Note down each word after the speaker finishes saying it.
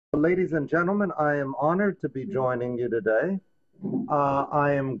Ladies and gentlemen, I am honored to be joining you today.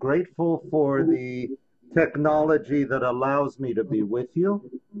 I am grateful for the technology that allows me to be with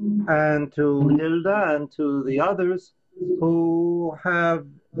you, and to Hilda and to the others who have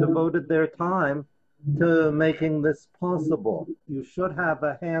devoted their time to making this possible. You should have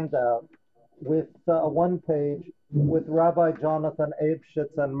a handout with one page with Rabbi Jonathan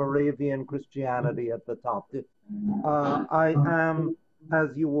Eibeschuetz and Moravian Christianity at the top. I am,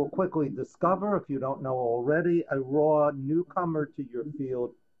 as you will quickly discover if you don't know already, a raw newcomer to your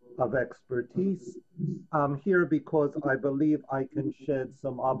field of expertise. I'm here because I believe I can shed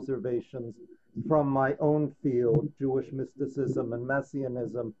some observations from my own field, Jewish mysticism and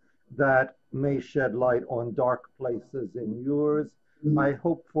messianism, that may shed light on dark places in yours. I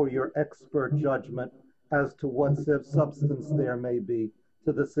hope for your expert judgment as to what substance there may be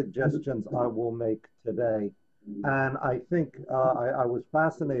to the suggestions I will make today. And I think I was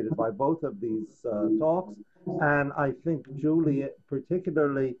fascinated by both of these talks. And I think, Julie,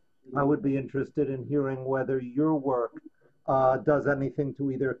 particularly, I would be interested in hearing whether your work does anything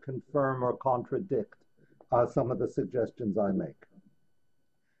to either confirm or contradict some of the suggestions I make.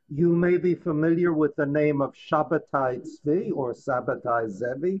 You may be familiar with the name of Shabbatai Tzvi or Sabbatai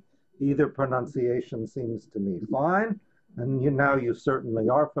Zevi. Either pronunciation seems to me fine. And now you certainly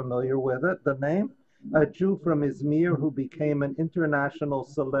are familiar with it, the name. A Jew from Izmir who became an international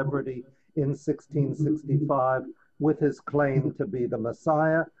celebrity in 1665 with his claim to be the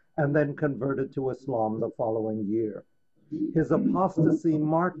Messiah, and then converted to Islam the following year. His apostasy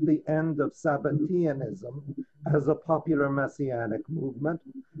marked the end of Sabbateanism as a popular messianic movement,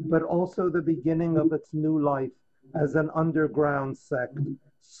 but also the beginning of its new life as an underground sect,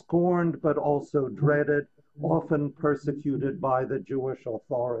 scorned but also dreaded, often persecuted by the Jewish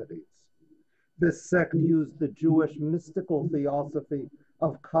authorities. This sect used the Jewish mystical theosophy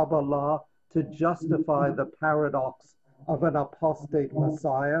of Kabbalah to justify the paradox of an apostate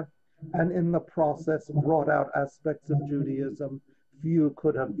Messiah, and in the process brought out aspects of Judaism few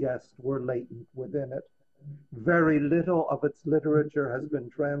could have guessed were latent within it. Very little of its literature has been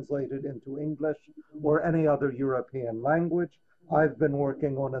translated into English or any other European language. I've been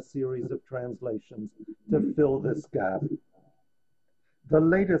working on a series of translations to fill this gap. The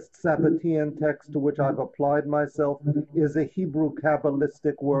latest Sabbatean text to which I've applied myself is a Hebrew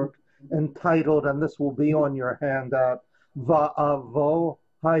Kabbalistic work entitled, and this will be on your handout, Va'avo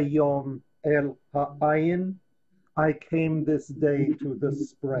Hayom El Ha'ayin, I came this day to the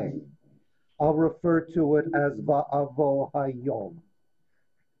spring. I'll refer to it as Va'avo Hayom.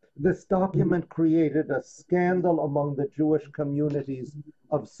 This document created a scandal among the Jewish communities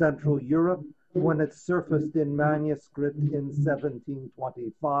of Central Europe when it surfaced in manuscript in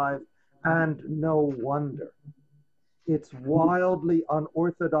 1725, and no wonder. Its wildly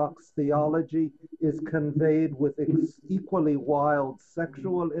unorthodox theology is conveyed with equally wild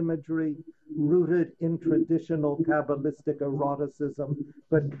sexual imagery, rooted in traditional Kabbalistic eroticism,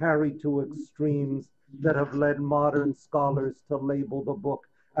 but carried to extremes that have led modern scholars to label the book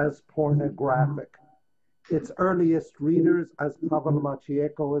as pornographic. Its earliest readers, as Pavel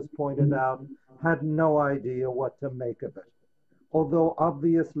Maciejko has pointed out, had no idea what to make of it. Although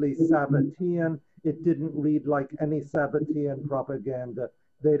obviously Sabbatean, it didn't read like any Sabbatean propaganda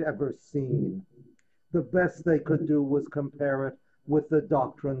they'd ever seen. The best they could do was compare it with the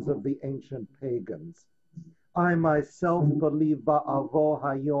doctrines of the ancient pagans. I myself believe Va'avo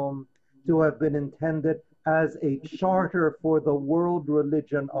Hayom to have been intended as a charter for the world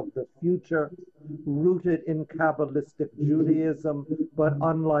religion of the future, rooted in Kabbalistic Judaism, but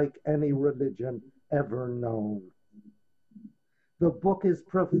unlike any religion ever known. The book is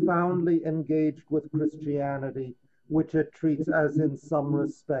profoundly engaged with Christianity, which it treats as in some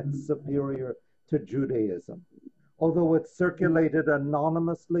respects superior to Judaism. Although it circulated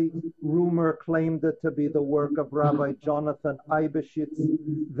anonymously, rumor claimed it to be the work of Rabbi Jonathan Eibeschuetz,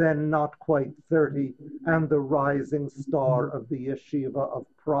 then not quite 30, and the rising star of the Yeshiva of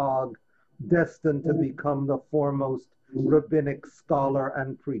Prague, destined to become the foremost rabbinic scholar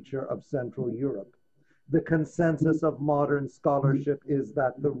and preacher of Central Europe. The consensus of modern scholarship is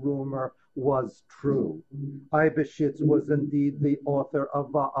that the rumor was true. Eibeschuetz was indeed the author of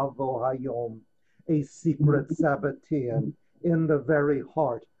Va'avo Hayom, a secret Sabbatean in the very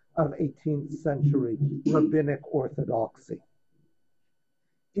heart of 18th century rabbinic orthodoxy.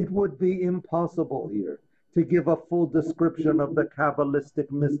 It would be impossible here to give a full description of the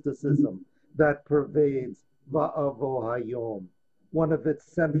Kabbalistic mysticism that pervades Va'avo Hayom. One of its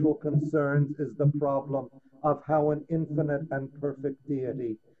central concerns is the problem of how an infinite and perfect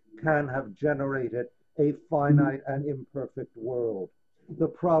deity can have generated a finite and imperfect world. The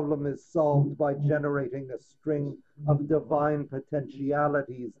problem is solved by generating a string of divine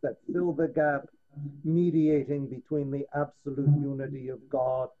potentialities that fill the gap, mediating between the absolute unity of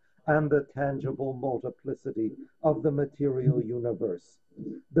God and the tangible multiplicity of the material universe.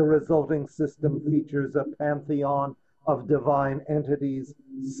 The resulting system features a pantheon of divine entities,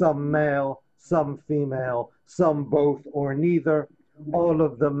 some male, some female, some both or neither, all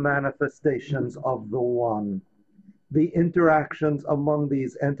of them manifestations of the one. The interactions among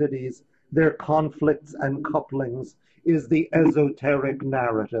these entities, their conflicts and couplings, is the esoteric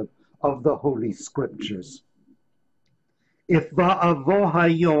narrative of the Holy Scriptures. If Va'avo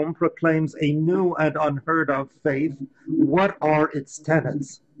Hayom proclaims a new and unheard of faith, what are its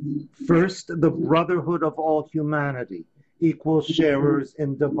tenets? First, the brotherhood of all humanity, equal sharers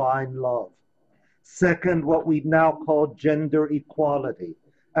in divine love. Second, what we now call gender equality,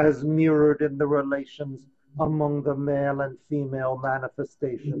 as mirrored in the relations among the male and female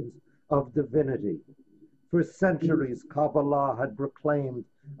manifestations of divinity. For centuries, Kabbalah had proclaimed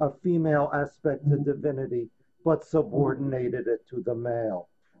a female aspect to divinity, but subordinated it to the male.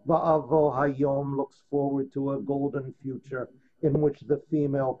 Va'avo Hayom looks forward to a golden future in which the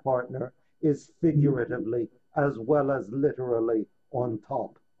female partner is figuratively as well as literally on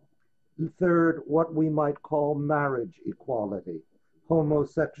top. Third, what we might call marriage equality.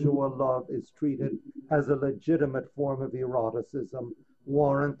 Homosexual love is treated as a legitimate form of eroticism,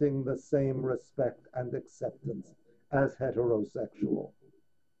 warranting the same respect and acceptance as heterosexual.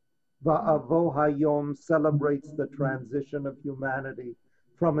 Va'avo Hayom celebrates the transition of humanity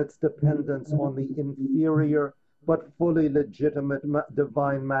from its dependence on the inferior but fully legitimate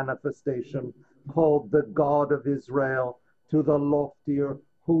divine manifestation called the God of Israel to the loftier,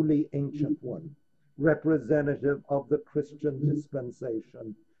 holy ancient one, representative of the Christian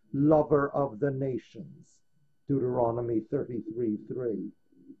dispensation, lover of the nations, Deuteronomy 33:3.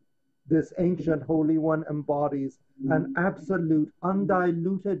 This ancient holy one embodies an absolute,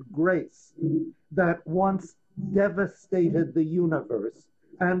 undiluted grace that once devastated the universe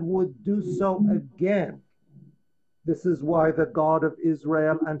and would do so again. This is why the God of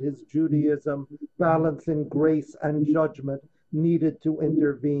Israel and his Judaism, balancing grace and judgment, needed to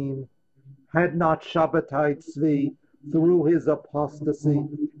intervene. Had not Shabbatai Tzvi, through his apostasy,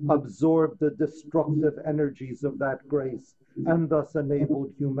 absorbed the destructive energies of that grace and thus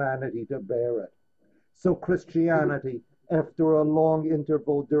enabled humanity to bear it. So Christianity, after a long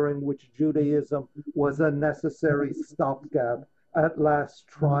interval during which Judaism was a necessary stopgap, at last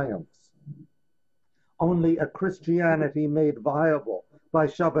triumphs. Only a Christianity made viable by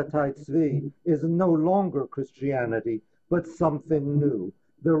Shabbatai Tzvi is no longer Christianity, but something new,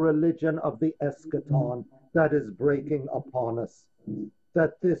 the religion of the eschaton that is breaking upon us.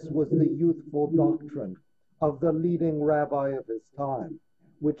 That this was the youthful doctrine of the leading rabbi of his time,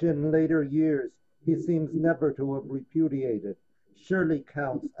 which in later years he seems never to have repudiated, surely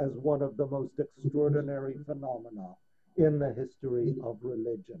counts as one of the most extraordinary phenomena in the history of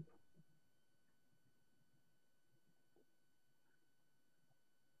religion.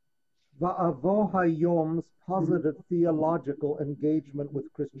 Va'avo Hayom's positive theological engagement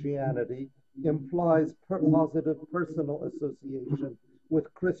with Christianity implies positive personal association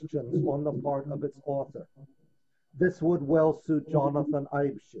with Christians on the part of its author. This would well suit Jonathan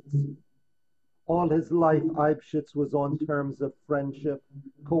Eibeschuetz. All his life, Eibeschuetz was on terms of friendship,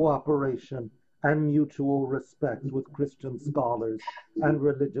 cooperation, and mutual respect with Christian scholars and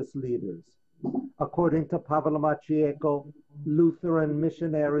religious leaders. According to Pavel Maciejko, Lutheran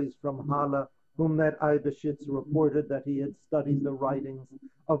missionaries from Halle, whom met Eibeschuetz, reported that he had studied the writings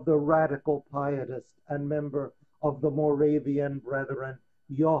of the radical pietist and member of the Moravian Brethren,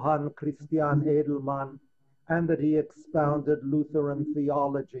 Johann Christian Edelmann, and that he expounded Lutheran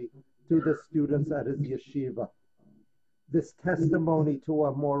theology to the students at his yeshiva. This testimony to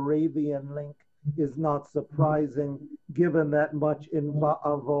a Moravian link is not surprising, given that much in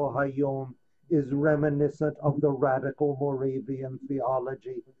Va'avo Hayom is reminiscent of the radical Moravian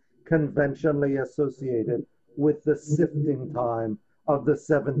theology conventionally associated with the sifting time of the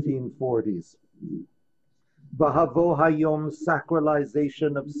 1740s. Va'avo Hayom's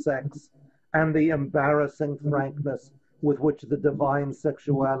sacralization of sex and the embarrassing frankness with which the divine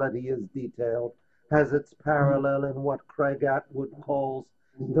sexuality is detailed has its parallel in what Craig Atwood calls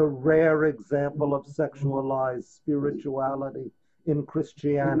the rare example of sexualized spirituality in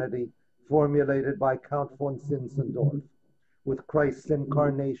Christianity formulated by Count von Zinzendorf. With Christ's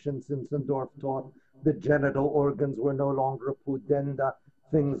incarnation, Zinzendorf taught the genital organs were no longer pudenda,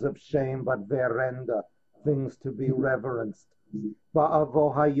 things of shame, but verenda, things to be reverenced.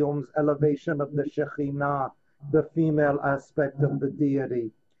 Va'avo Hayom's elevation of the Shekhinah the female aspect of the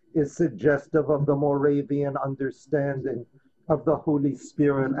deity, is suggestive of the Moravian understanding of the Holy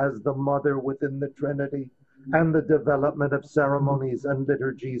Spirit as the mother within the Trinity and the development of ceremonies and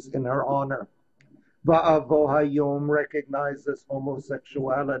liturgies in her honor. Va'avo Hayom recognizes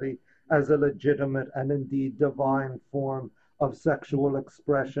homosexuality as a legitimate and indeed divine form of sexual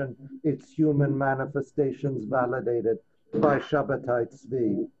expression, its human manifestations validated by Shabbatai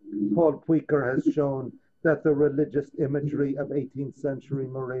Tzvi. Paul Puiker has shown that the religious imagery of 18th century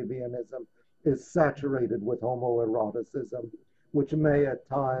Moravianism is saturated with homoeroticism, which may at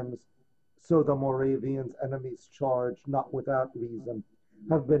times, so the Moravians' enemies charge, not without reason,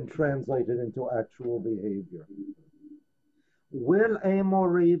 have been translated into actual behavior. Will a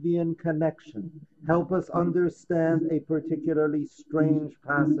Moravian connection help us understand a particularly strange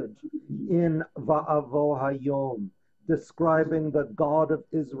passage in Va'avo Hayom, describing the God of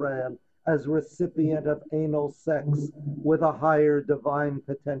Israel as recipient of anal sex with a higher divine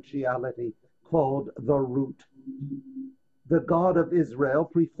potentiality called the root? The God of Israel,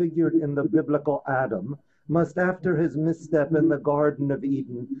 prefigured in the biblical Adam, must, after his misstep in the Garden of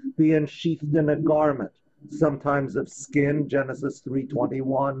Eden, be ensheathed in a garment, sometimes of skin, Genesis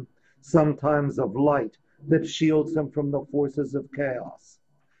 3:21, sometimes of light, that shields him from the forces of chaos.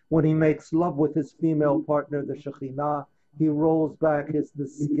 When he makes love with his female partner, the Shekhinah, he rolls back the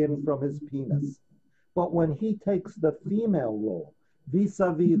skin from his penis. But when he takes the female role,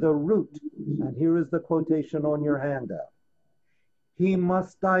 vis-a-vis the root, and here is the quotation on your handout, he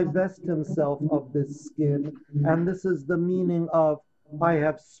must divest himself of this skin, and this is the meaning of, I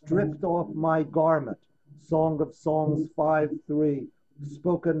have stripped off my garment, Song of Songs 5:3,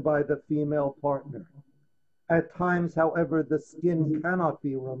 spoken by the female partner. At times, however, the skin cannot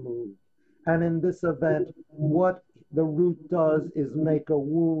be removed, and in this event, what the root does is make a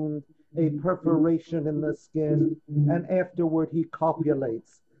wound, a perforation in the skin, and afterward he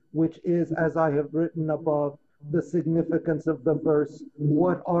copulates, which is, as I have written above, the significance of the verse,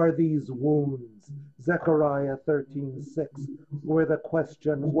 what are these wounds? Zechariah 13:6, where the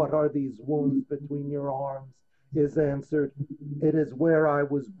question, what are these wounds between your arms, is answered, it is where I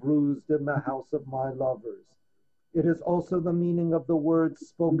was bruised in the house of my lovers. It is also the meaning of the words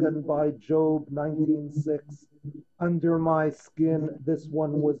spoken by Job 19:6, under my skin this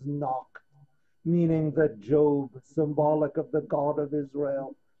one was knocked, meaning that Job, symbolic of the God of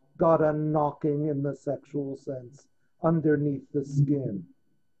Israel, got a knocking in the sexual sense underneath the skin.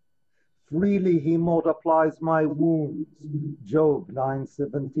 Freely he multiplies my wounds, Job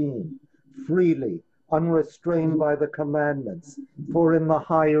 9:17. Freely, unrestrained by the commandments, for in the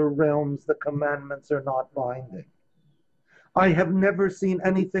higher realms the commandments are not binding. I have never seen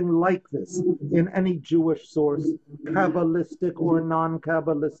anything like this in any Jewish source, Kabbalistic or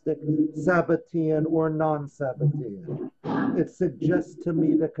non-Kabbalistic, Sabbatean or non-Sabbatean. It suggests to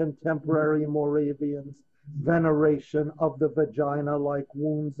me the contemporary Moravians' veneration of the vagina-like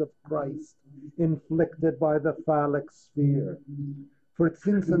wounds of Christ inflicted by the phallic sphere. For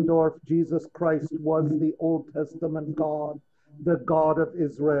Zinzendorf, Jesus Christ was the Old Testament God, the God of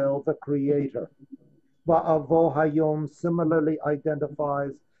Israel, the Creator. Va'avo Hayom similarly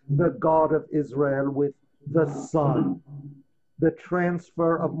identifies the God of Israel with the Son. The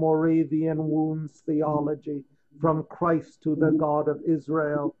transfer of Moravian wounds theology from Christ to the God of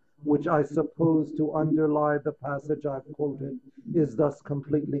Israel, which I suppose to underlie the passage I've quoted, is thus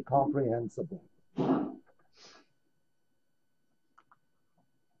completely comprehensible.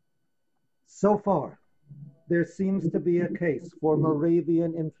 So far, there seems to be a case for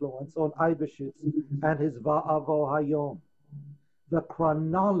Moravian influence on Eibeschuetz and his Va'avo Hayom. The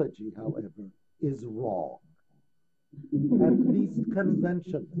chronology, however, is wrong. At least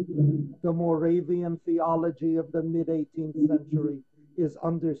conventionally, the Moravian theology of the mid-18th century is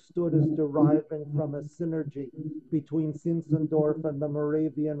understood as deriving from a synergy between Zinzendorf and the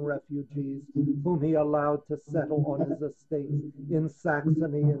Moravian refugees whom he allowed to settle on his estate in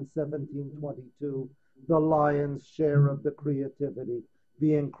Saxony in 1722, the lion's share of the creativity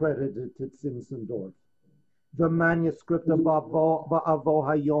being credited to Zinzendorf. The manuscript of Va'avo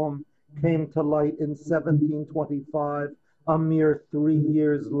Hayom came to light in 1725, a mere 3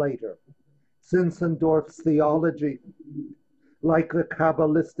 years later. Zinzendorf's theology, like the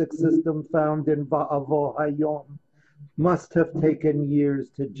Kabbalistic system found in Va'avo Hayom, must have taken years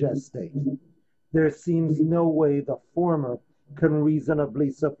to gestate. There seems no way the former can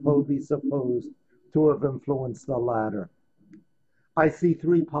reasonably be supposed to have influenced the latter. I see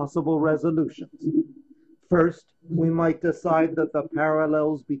 3 possible resolutions. First, we might decide that the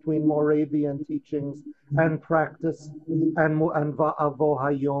parallels between Moravian teachings and practice and Va'avo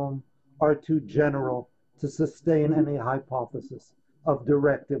Hayom are too general to sustain any hypothesis of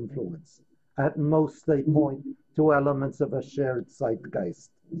direct influence. At most, they point to elements of a shared zeitgeist.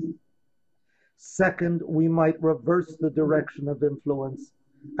 Second, we might reverse the direction of influence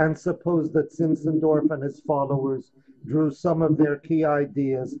and suppose that Zinzendorf and his followers drew some of their key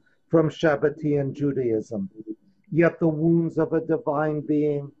ideas from Shabbatean Judaism. Yet the wounds of a divine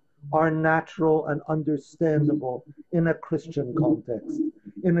being are natural and understandable in a Christian context.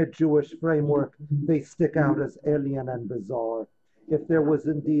 In a Jewish framework, they stick out as alien and bizarre. If there was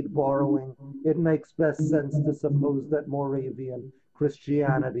indeed borrowing, it makes best sense to suppose that Moravian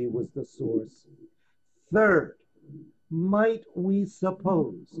Christianity was the source. Third, might we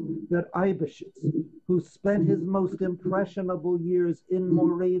suppose that Eibeschuetz, who spent his most impressionable years in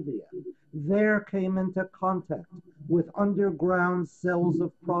Moravia, there came into contact with underground cells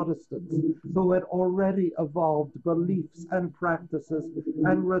of Protestants who had already evolved beliefs and practices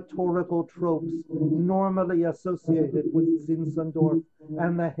and rhetorical tropes normally associated with Zinzendorf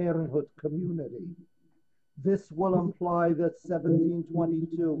and the Herrenhut community. This will imply that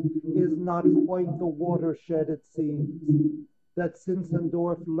 1722 is not quite the watershed it seems, that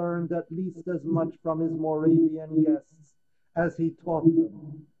Zinzendorf learned at least as much from his Moravian guests as he taught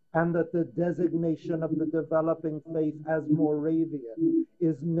them, and that the designation of the developing faith as Moravian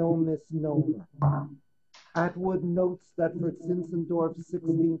is no misnomer. Atwood notes that for Zinzendorf's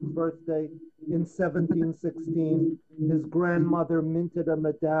 16th birthday in 1716, his grandmother minted a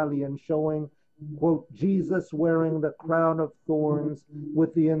medallion showing, quote, Jesus wearing the crown of thorns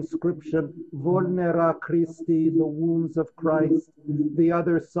with the inscription Vulnera Christi, the wounds of Christ. The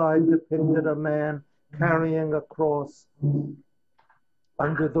other side depicted a man carrying a cross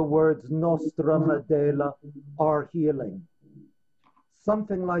under the words Nostra Medela, our healing.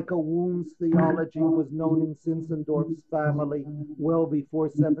 Something like a wounds theology was known in Zinzendorf's family well before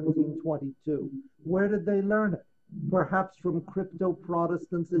 1722. Where did they learn it? Perhaps from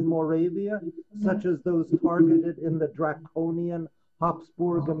crypto-Protestants in Moravia, such as those targeted in the draconian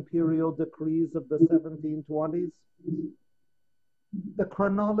Habsburg imperial decrees of the 1720s? The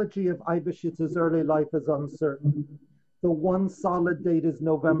chronology of Eibeschuetz's early life is uncertain. The one solid date is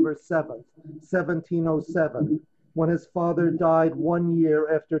November 7th, 1707, when his father died 1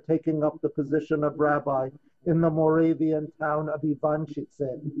 year after taking up the position of rabbi in the Moravian town of Eibeschuetz,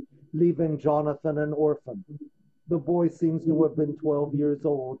 leaving Jonathan an orphan. The boy seems to have been 12 years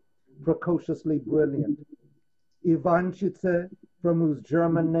old, precociously brilliant. Eibeschuetz, from whose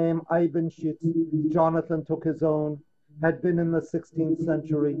German name Eibeschuetz Jonathan took his own, had been in the 16th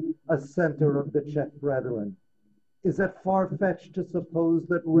century a center of the Czech Brethren. Is it far-fetched to suppose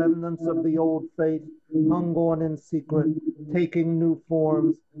that remnants of the old faith hung on in secret, taking new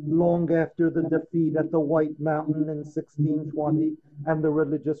forms long after the defeat at the White Mountain in 1620 and the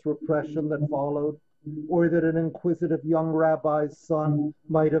religious repression that followed? Or that an inquisitive young rabbi's son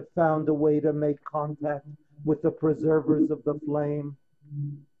might have found a way to make contact with the preservers of the flame?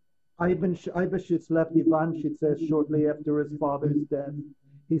 Eibeschuetz left Eibeschuetz shortly after his father's death.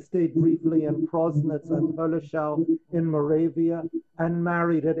 He stayed briefly in Prosnitz and Hölleschau in Moravia and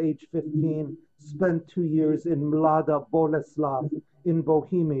married at age 15, spent 2 years in Mlada Boleslav in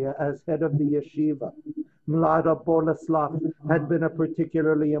Bohemia as head of the yeshiva. Mlada Boleslav had been a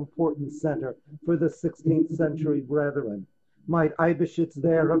particularly important center for the 16th century Brethren. Might Eibeschuetz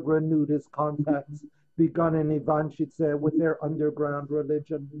there have renewed his contacts begun in Eibeschuetz with their underground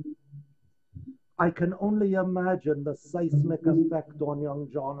religion? I can only imagine the seismic effect on young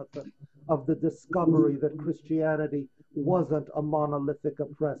Jonathan of the discovery that Christianity wasn't a monolithic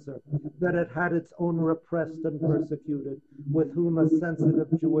oppressor, that it had its own repressed and persecuted, with whom a sensitive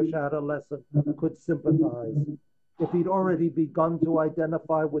Jewish adolescent could sympathize. If he'd already begun to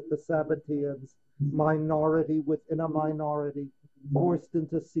identify with the Sabbateans, minority within a minority, forced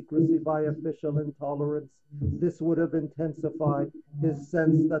into secrecy by official intolerance, this would have intensified his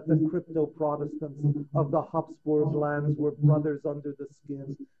sense that the crypto-Protestants of the Habsburg lands were brothers under the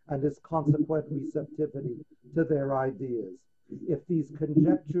skin, and his consequent receptivity to their ideas. If these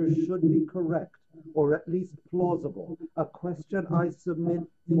conjectures should be correct, or at least plausible, a question I submit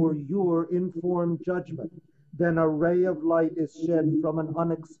for your informed judgment, then a ray of light is shed from an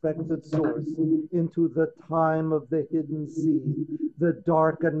unexpected source into the time of the hidden seed, the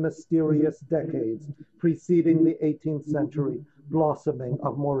dark and mysterious decades preceding the 18th century blossoming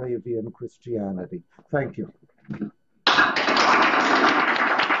of Moravian Christianity. Thank you.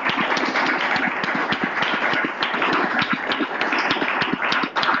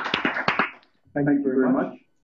 Thank you very much.